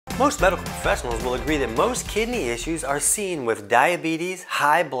Most medical professionals will agree that most kidney issues are seen with diabetes,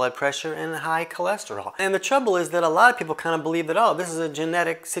 high blood pressure, and high cholesterol. And the trouble is that a lot of people kind of believe that, oh, this is a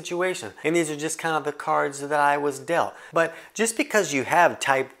genetic situation, and these are just kind of the cards that I was dealt. But just because you have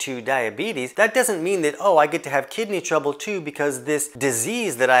type 2 diabetes, that doesn't mean that, oh, I get to have kidney trouble too because this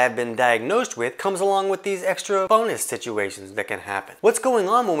disease that I have been diagnosed with comes along with these extra bonus situations that can happen. What's going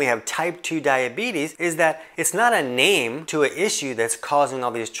on when we have type 2 diabetes is that it's not a name to an issue that's causing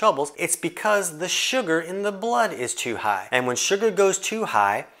all these troubles. It's because the sugar in the blood is too high. And when sugar goes too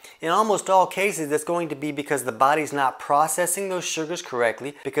high, in almost all cases, it's going to be because the body's not processing those sugars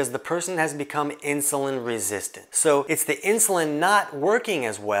correctly because the person has become insulin resistant. So it's the insulin not working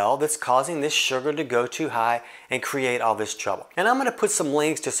as well that's causing this sugar to go too high and create all this trouble. And I'm going to put some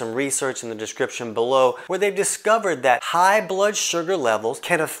links to some research in the description below where they've discovered that high blood sugar levels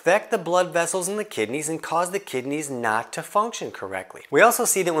can affect the blood vessels in the kidneys and cause the kidneys not to function correctly. We also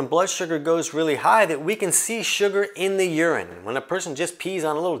see that when blood sugar goes really high that we can see sugar in the urine. When a person just pees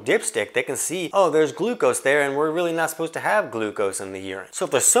on a little dipstick, they can see, oh, there's glucose there and we're really not supposed to have glucose in the urine. So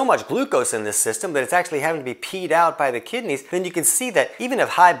if there's so much glucose in this system that it's actually having to be peed out by the kidneys, then you can see that even if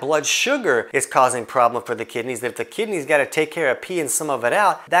high blood sugar is causing problem for the kidneys, that if the kidneys got to take care of peeing some of it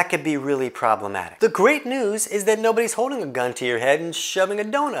out, that could be really problematic. The great news is that nobody's holding a gun to your head and shoving a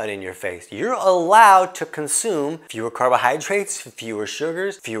donut in your face. You're allowed to consume fewer carbohydrates, fewer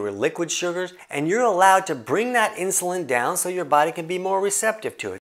sugars, fewer liquid sugars, and you're allowed to bring that insulin down so your body can be more receptive